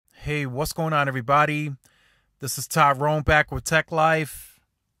Hey, what's going on, everybody? This is Tyrone back with Tech Life.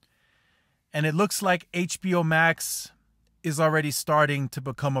 And it looks like HBO Max is already starting to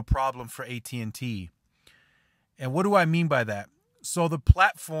become a problem for AT&T. And what do I mean by that? So the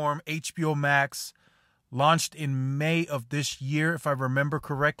platform HBO Max launched in May of this year, if I remember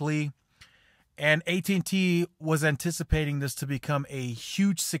correctly. And AT&T was anticipating this to become a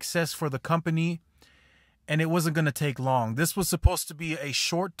huge success for the company. And it wasn't going to take long. This was supposed to be a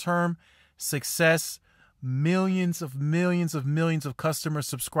short-term success. Millions of customers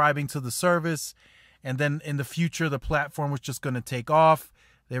subscribing to the service. And then in the future, the platform was just going to take off.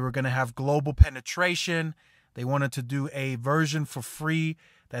 They were going to have global penetration. They wanted to do a version for free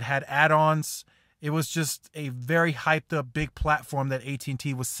that had add-ons. It was just a very hyped up big platform that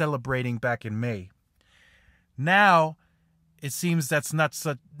AT&T was celebrating back in May. Now, it seems that's not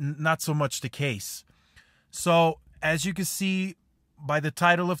so much the case. So, as you can see by the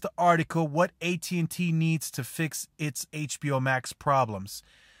title of the article, what AT&T needs to fix its HBO Max problems.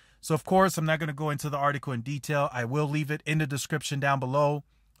 So, of course, I'm not going to go into the article in detail. I will leave it in the description down below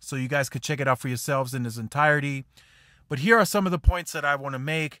so you guys could check it out for yourselves in its entirety. But here are some of the points that I want to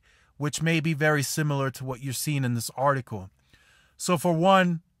make, which may be very similar to what you're seeing in this article. So, for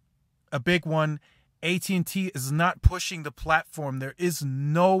one, a big one, AT&T is not pushing the platform. There is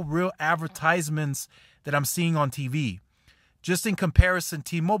no real advertisements that I'm seeing on TV. Just in comparison,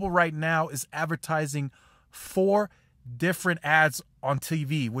 T-Mobile right now is advertising 4 different ads on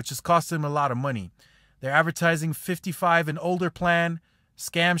TV, which is costing them a lot of money. They're advertising 55 and older plan,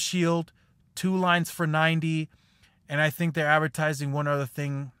 Scam Shield, 2 lines for $90, and I think they're advertising one other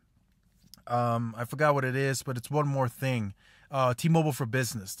thing. I forgot what it is, but it's one more thing. T-Mobile for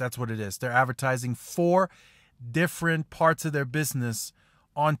Business, that's what it is. They're advertising 4 different parts of their business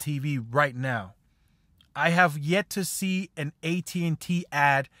on TV right now. I have yet to see an AT&T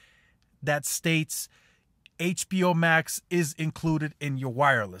ad that states HBO Max is included in your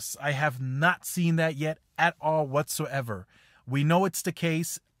wireless. I have not seen that yet at all whatsoever. We know it's the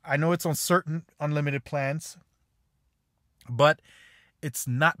case. I know it's on certain unlimited plans, but it's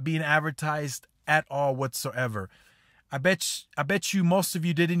not being advertised at all whatsoever. I bet you most of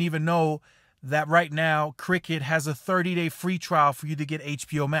you didn't even know that right now Cricket has a 30-day free trial for you to get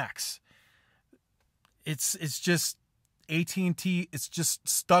HBO Max. It's just AT&T is just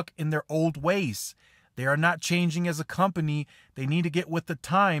stuck in their old ways. They are not changing as a company. They need to get with the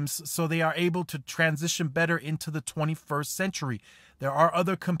times so they are able to transition better into the 21st century. There are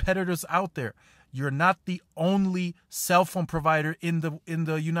other competitors out there. You're not the only cell phone provider in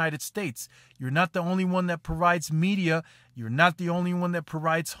the United States. You're not the only one that provides media. You're not the only one that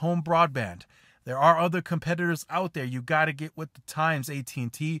provides home broadband. There are other competitors out there. You got to get with the times,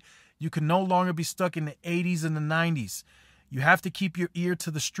 AT&T. You can no longer be stuck in the 80s and the 90s. You have to keep your ear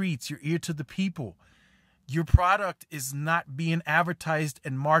to the streets, your ear to the people. Your product is not being advertised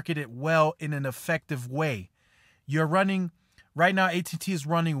and marketed well in an effective way. You're running, right now AT&T is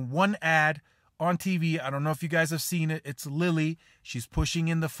running one ad on TV. I don't know if you guys have seen it. It's Lily. She's pushing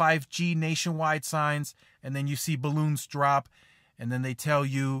in the 5G nationwide signs, and then you see balloons drop, and then they tell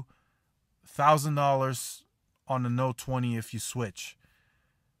you $1,000 on the Note 20 if you switch.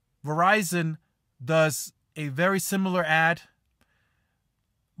 Verizon does a very similar ad,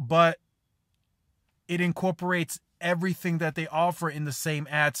 but it incorporates everything that they offer in the same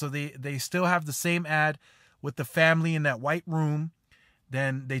ad. So they still have the same ad with the family in that white room.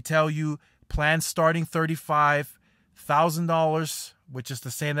 Then they tell you plans starting $35,000, which is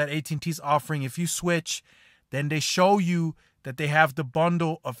the same that AT&T is offering if you switch. Then they show you that they have the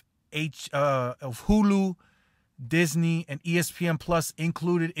bundle of Hulu, Disney, and ESPN Plus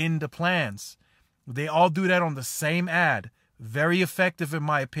included in the plans. They all do that on the same ad. Very effective, in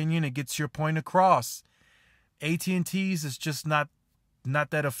my opinion. It gets your point across. AT&T's is just not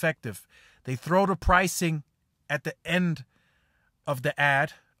that effective. They throw the pricing at the end of the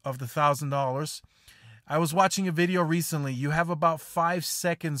ad of the $1,000. I was watching a video recently. You have about 5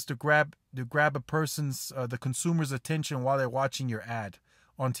 seconds to grab a person's, the consumer's attention while they're watching your ad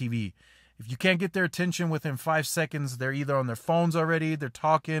on TV. If you can't get their attention within 5 seconds, they're either on their phones already, they're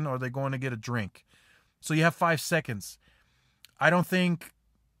talking, or they're going to get a drink. So you have 5 seconds. I don't think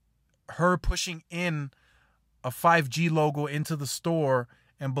her pushing in a 5G logo into the store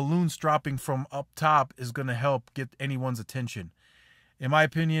and balloons dropping from up top is going to help get anyone's attention. In my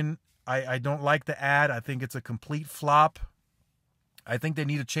opinion, I don't like the ad. I think it's a complete flop. I think they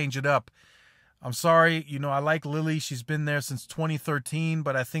need to change it up. I'm sorry, I like Lily. She's been there since 2013,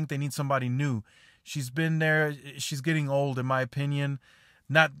 but I think they need somebody new. She's been there. She's getting old, in my opinion.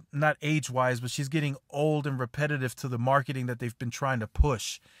 Not age-wise, but she's getting old and repetitive to the marketing that they've been trying to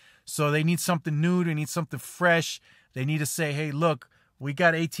push. So they need something new. They need something fresh. They need to say, hey, look, we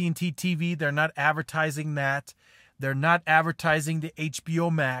got AT&T TV. They're not advertising that. They're not advertising the HBO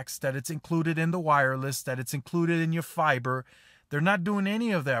Max, that it's included in the wireless, that it's included in your fiber. They're not doing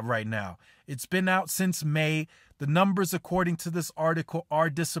any of that right now. It's been out since May. The numbers, according to this article, are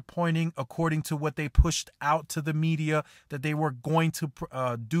disappointing according to what they pushed out to the media that they were going to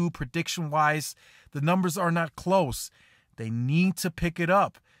do prediction-wise. The numbers are not close. They need to pick it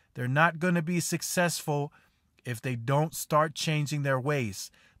up. They're not going to be successful if they don't start changing their ways.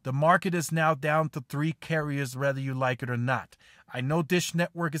 The market is now down to 3 carriers, whether you like it or not. I know Dish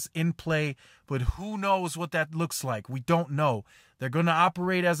Network is in play, but who knows what that looks like? We don't know. They're going to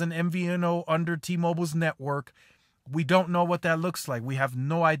operate as an MVNO under T-Mobile's network. We don't know what that looks like. We have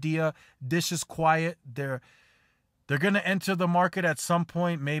no idea. Dish is quiet. They're going to enter the market at some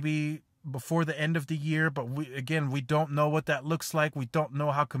point, maybe before the end of the year. But we don't know what that looks like. We don't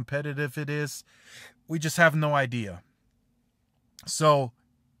know how competitive it is. We just have no idea. So,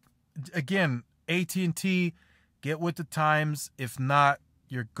 again, AT&T, get with the times. If not,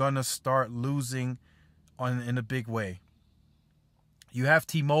 you're going to start losing in a big way. You have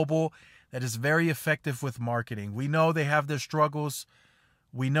T-Mobile that is very effective with marketing. We know they have their struggles.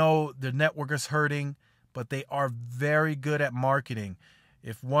 We know their network is hurting, but they are very good at marketing.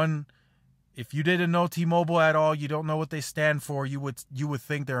 If you didn't know T-Mobile at all, you don't know what they stand for, you would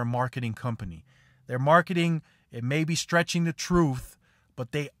think they're a marketing company. Their marketing, it may be stretching the truth,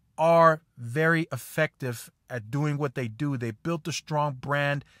 but they are very effective at doing what they do. They built a strong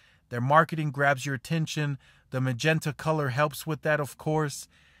brand. Their marketing grabs your attention. The magenta color helps with that, of course.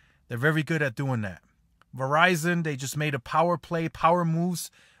 They're very good at doing that. Verizon, they just made a power play, power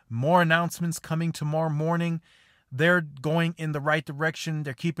moves, more announcements coming tomorrow morning. They're going in the right direction.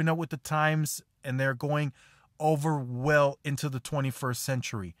 They're keeping up with the times, and they're going over well into the 21st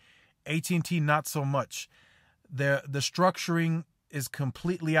century. AT&T, not so much. The structuring is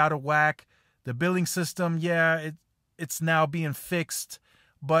completely out of whack. The billing system, it's now being fixed,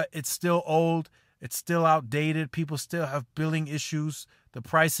 but it's still old. It's still outdated. People still have billing issues. The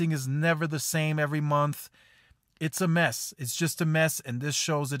pricing is never the same every month. It's a mess. It's just a mess, and this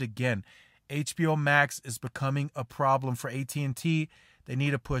shows it again. HBO Max is becoming a problem for AT&T. They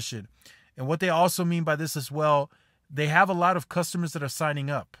need to push it. And what they also mean by this as well, they have a lot of customers that are signing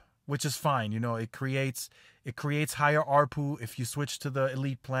up, which is fine. You know, it creates higher ARPU. If you switch to the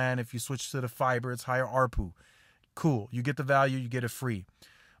Elite plan, if you switch to the fiber, it's higher ARPU. Cool. You get the value, you get it free.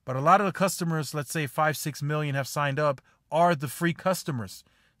 But a lot of the customers, let's say 5-6 million have signed up, are the free customers.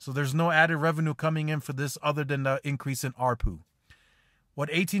 So there's no added revenue coming in for this other than the increase in ARPU. What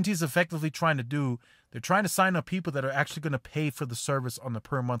AT&T is effectively trying to do, they're trying to sign up people that are actually going to pay for the service on a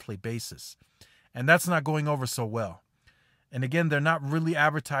per monthly basis. And that's not going over so well. And again, they're not really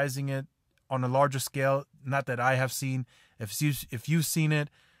advertising it on a larger scale. Not that I have seen. If you've seen it,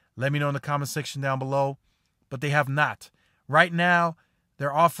 let me know in the comment section down below. But they have not. Right now,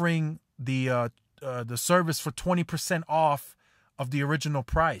 they're offering the service for 20% off of the original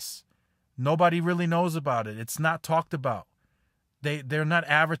price. Nobody really knows about it. It's not talked about. They're not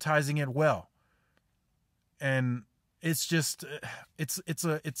advertising it well. And it's just it's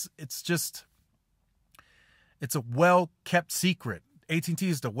a well-kept secret. AT&T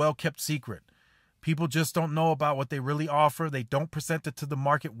is the well-kept secret. People just don't know about what they really offer. They don't present it to the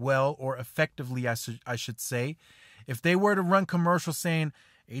market well or effectively, I should say. If they were to run commercials saying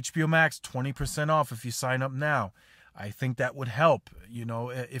HBO Max 20% off if you sign up now, I think that would help. You know,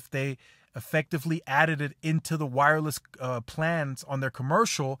 if they effectively added it into the wireless plans on their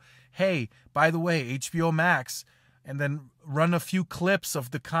commercial, hey, by the way, HBO Max, and then run a few clips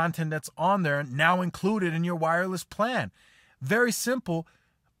of the content that's on there now included in your wireless plan. Very simple,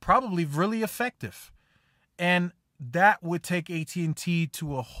 probably really effective. And that would take AT&T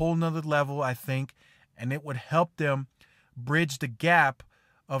to a whole nother level, I think, and it would help them bridge the gap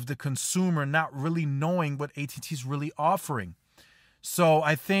of the consumer not really knowing what AT&T is really offering. So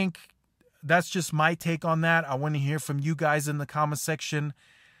I think that's just my take on that. I want to hear from you guys in the comment section.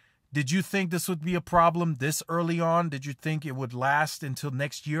 Did you think this would be a problem this early on? Did you think it would last until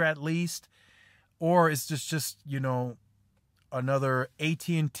next year at least? Or is this just, you know, another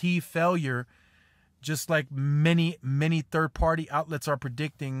AT&T failure, just like many third-party outlets are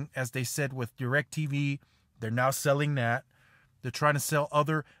predicting, as they said with DirecTV? They're now selling that. They're trying to sell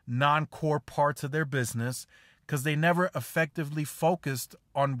other non-core parts of their business because they never effectively focused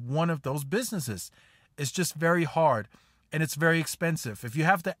on one of those businesses. It's just very hard, and it's very expensive. If you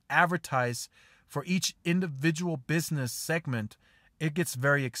have to advertise for each individual business segment, it gets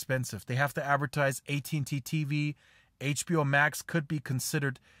very expensive. They have to advertise AT&T TV, HBO Max could be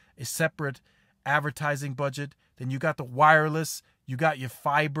considered a separate advertising budget. Then you got the wireless, you got your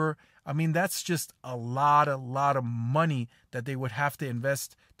fiber. I mean, that's just a lot of money that they would have to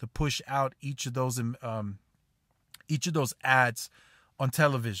invest to push out each of those ads on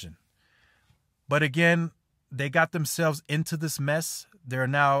television. But again, they got themselves into this mess. They're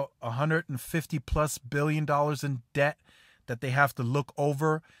now $150+ billion in debt that they have to look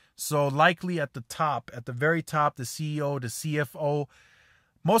over. So likely at the very top, the CEO, the CFO,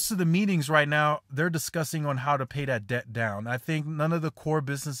 most of the meetings right now, they're discussing on how to pay that debt down. I think none of the core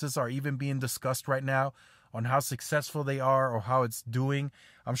businesses are even being discussed right now on how successful they are or how it's doing.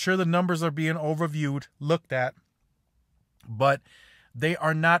 I'm sure the numbers are being overviewed, looked at, but they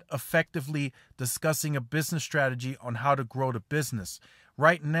are not effectively discussing a business strategy on how to grow the business.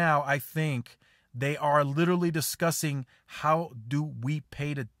 Right now, I think they are literally discussing how do we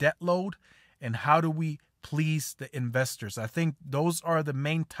pay the debt load and how do we please the investors. I think those are the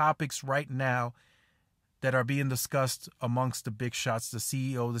main topics right now that are being discussed amongst the big shots, the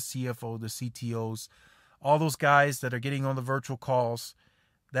CEO, the CFO, the CTOs, all those guys that are getting on the virtual calls.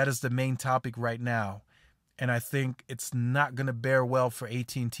 That is the main topic right now. And I think it's not going to bear well for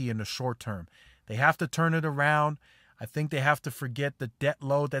AT&T in the short term. They have to turn it around. I think they have to forget the debt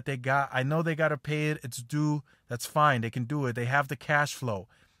load that they got. I know they got to pay it. It's due. That's fine. They can do it. They have the cash flow.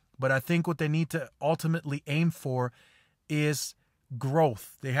 But I think what they need to ultimately aim for is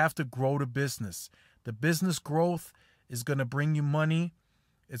growth. They have to grow the business. The business growth is going to bring you money.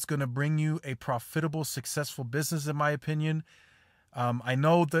 It's going to bring you a profitable, successful business, in my opinion. I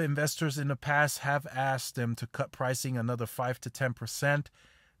know the investors in the past have asked them to cut pricing another 5 to 10%.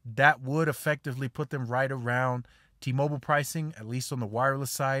 That would effectively put them right around T-Mobile pricing, at least on the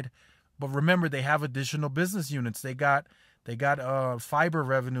wireless side. But remember, they have additional business units. They got fiber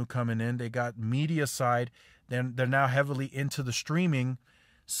revenue coming in. They got media side. Then they're now heavily into the streaming.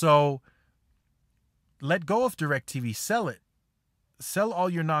 So let go of DirecTV. Sell it. Sell all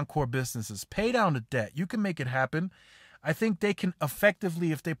your non-core businesses. Pay down the debt. You can make it happen. I think they can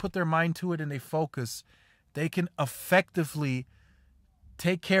effectively, if they put their mind to it and they focus, they can effectively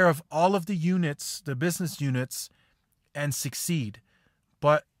take care of all of the units, the business units, and succeed.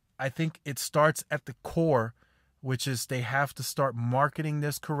 But I think it starts at the core, which is they have to start marketing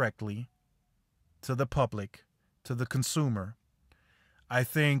this correctly to the public, to the consumer. I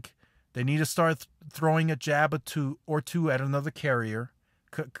think they need to start throwing a jab or two at another carrier,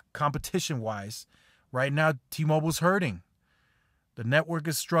 competition-wise. Right now, T-Mobile's hurting. The network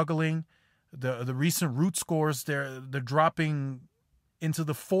is struggling. The recent root scores, they're dropping into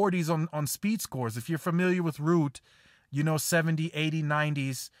the 40s on speed scores. If you're familiar with root, you know 70, 80,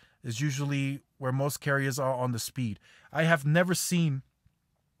 90s is usually where most carriers are on the speed. I have never seen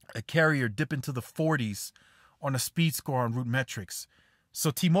a carrier dip into the 40s on a speed score on root metrics.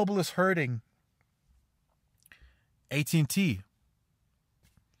 So T-Mobile is hurting. AT&T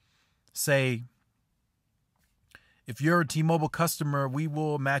say, if you're a T-Mobile customer, we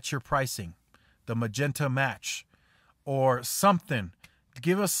will match your pricing, the Magenta match, or something.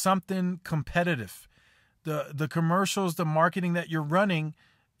 Give us something competitive. The commercials, the marketing that you're running,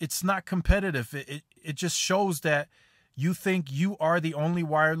 it's not competitive. It just shows that you think you are the only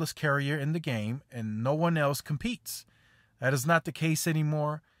wireless carrier in the game and no one else competes. That is not the case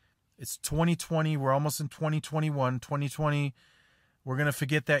anymore. It's 2020. We're almost in 2021. 2020, we're going to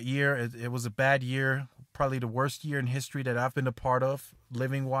forget that year. It was a bad year, probably the worst year in history that I've been a part of,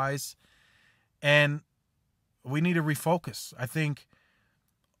 living-wise. And we need to refocus. I think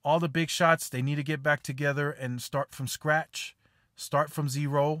all the big shots, they need to get back together and start from scratch, start from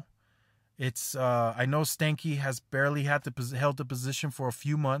zero. It's I know Stanky has barely held the position for a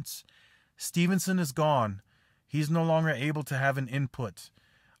few months. Stevenson is gone. He's no longer able to have an input.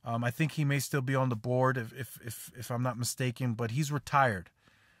 I think he may still be on the board if I'm not mistaken, but he's retired.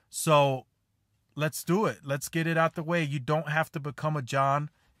 So let's do it. Let's get it out the way. You don't have to become a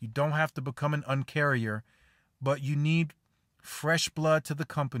John. You don't have to become an uncarrier, but you need fresh blood to the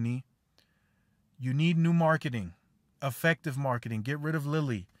company. You need new marketing, effective marketing. Get rid of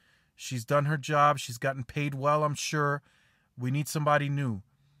Lily. She's done her job. She's gotten paid well, I'm sure. We need somebody new.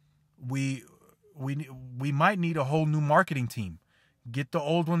 We might need a whole new marketing team. Get the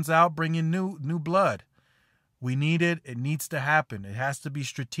old ones out, bring in new blood. We need it. It needs to happen. It has to be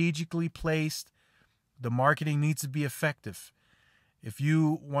strategically placed. The marketing needs to be effective. If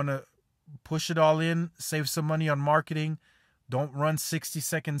you want to push it all in, save some money on marketing, don't run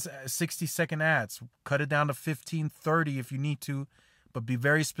 60-second ads. Cut it down to 15, 30 if you need to, but be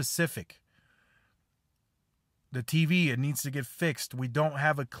very specific. The TV, it needs to get fixed. We don't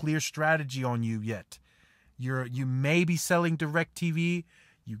have a clear strategy on you yet. You may be selling DirecTV.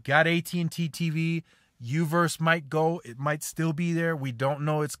 You got AT&T TV. Uverse might go. It might still be there. We don't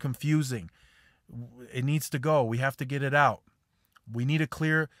know. It's confusing. It needs to go. We have to get it out. We need a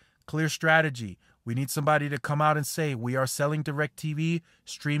clear strategy. We need somebody to come out and say, we are selling DirecTV.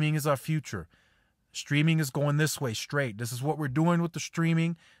 Streaming is our future. Streaming is going this way straight. This is what we're doing with the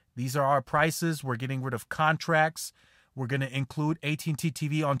streaming. These are our prices. We're getting rid of contracts. We're going to include AT&T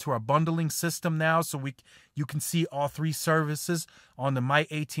TV onto our bundling system now, so you can see all 3 services on the My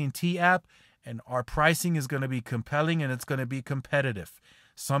AT&T app, and our pricing is going to be compelling and it's going to be competitive.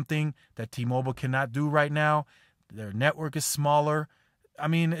 Something that T-Mobile cannot do right now. Their network is smaller. I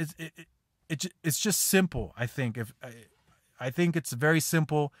mean, it's just simple. I think it's very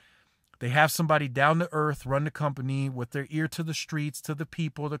simple. They have somebody down to earth run the company with their ear to the streets, to the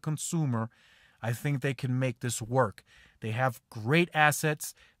people, the consumer. I think they can make this work. They have great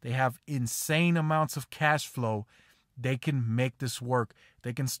assets. They have insane amounts of cash flow. They can make this work.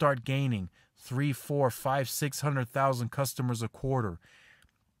 They can start gaining 3, 4, 5, 600,000 customers a quarter.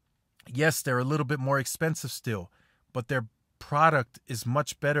 Yes, they're a little bit more expensive still, but their product is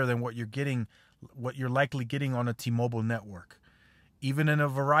much better than what you're likely getting on a T-Mobile network. Even in a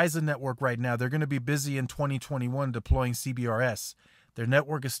Verizon network right now, they're going to be busy in 2021 deploying CBRS. Their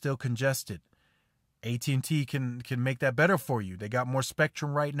network is still congested. AT&T can make that better for you. They got more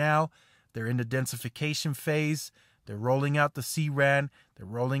spectrum right now. They're in the densification phase. They're rolling out the C-RAN. They're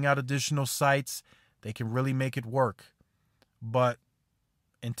rolling out additional sites. They can really make it work. But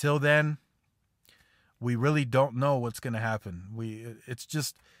until then, we really don't know what's going to happen.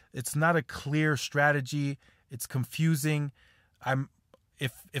 It's not a clear strategy. It's confusing.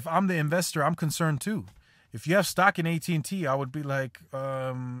 If I'm the investor, I'm concerned too. If you have stock in AT&T, I would be like,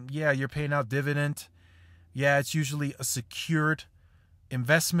 yeah, you're paying out dividend. Yeah, it's usually a secured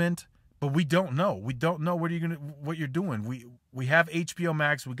investment, but we don't know. We don't know what you're doing. We have HBO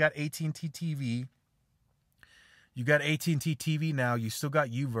Max. We got AT&T TV. You got AT&T TV now. You still got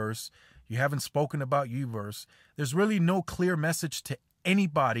Uverse. You haven't spoken about Uverse. There's really no clear message to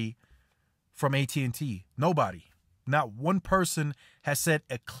anybody from AT&T. Nobody. Not one person has said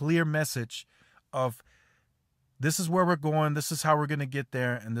a clear message of, this is where we're going, this is how we're going to get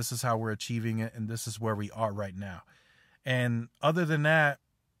there, and this is how we're achieving it, and this is where we are right now. And other than that,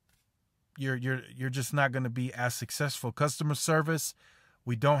 you're just not going to be as successful. Customer service,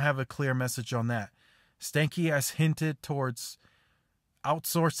 we don't have a clear message on that. Stanky has hinted towards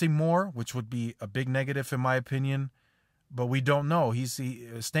outsourcing more, which would be a big negative in my opinion, but we don't know.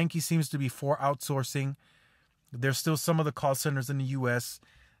 Stanky seems to be for outsourcing. There's still some of the call centers in the U.S.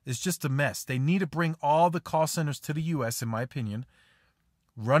 It's just a mess. They need to bring all the call centers to the U.S., in my opinion,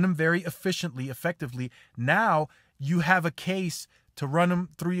 run them very efficiently, effectively. Now you have a case to run them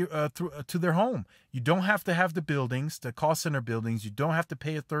through to their home. You don't have to have the buildings, the call center buildings. You don't have to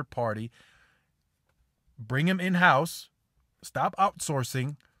pay a third party. Bring them in-house. Stop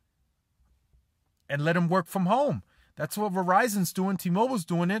outsourcing and let them work from home. That's what Verizon's doing. T-Mobile's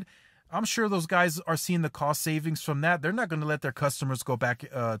doing it. I'm sure those guys are seeing the cost savings from that. They're not going to let their customers go back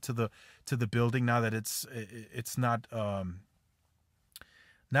to the building now that it's not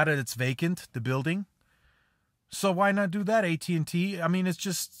that it's vacant, the building. So why not do that, AT&T? I mean, it's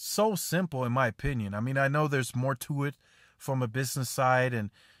just so simple in my opinion. I mean, I know there's more to it from a business side, and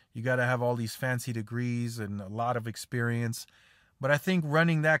you got to have all these fancy degrees and a lot of experience. But I think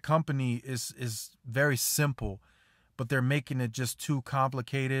running that company is very simple, but they're making it just too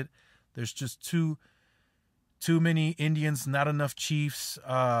complicated. There's just too many Indians, not enough chiefs,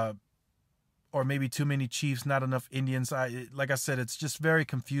 or maybe too many chiefs, not enough Indians. Like I said, it's just very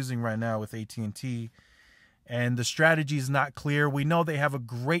confusing right now with AT&T, and the strategy is not clear. We know they have a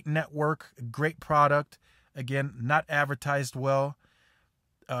great network, a great product. Again, not advertised well.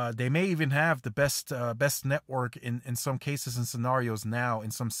 They may even have the best network in some cases and scenarios now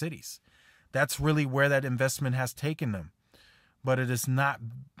in some cities. That's really where that investment has taken them. But it is not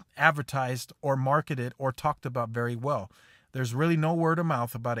advertised or marketed or talked about very well. There's really no word of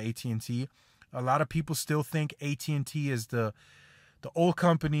mouth about AT&T. A lot of people still think AT&T is the old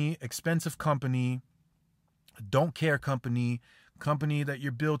company, expensive company, don't care company that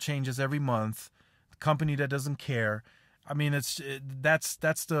your bill changes every month, company that doesn't care. I mean, that's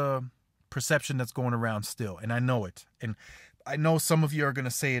the perception that's going around still, and I know it. And I know some of you are going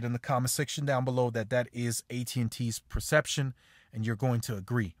to say it in the comment section down below that is AT&T's perception, and you're going to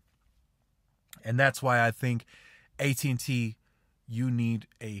agree. And that's why I think AT&T, you need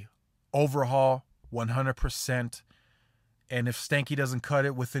a overhaul 100%. And if Stanky doesn't cut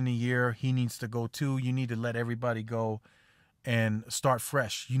it within a year, he needs to go too. You need to let everybody go and start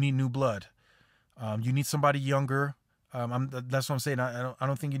fresh. You need new blood. You need somebody younger. That's what I'm saying. I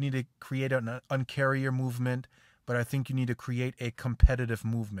don't think you need to create an uncarrier movement, but I think you need to create a competitive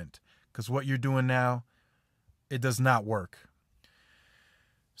movement, because what you're doing now, it does not work.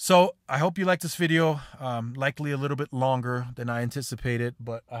 So I hope you liked this video. Likely a little bit longer than I anticipated,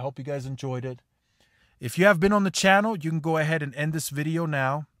 but I hope you guys enjoyed it. If you have been on the channel, you can go ahead and end this video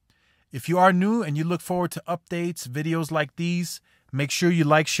now. If you are new and you look forward to updates, videos like these, make sure you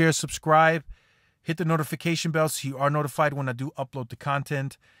like, share, subscribe. Hit the notification bell so you are notified when I do upload the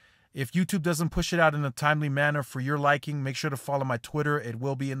content. If YouTube doesn't push it out in a timely manner for your liking, make sure to follow my Twitter. It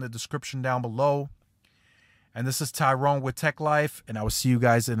will be in the description down below. And this is Tyrone with Tech Life, and I will see you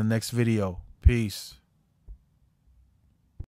guys in the next video. Peace.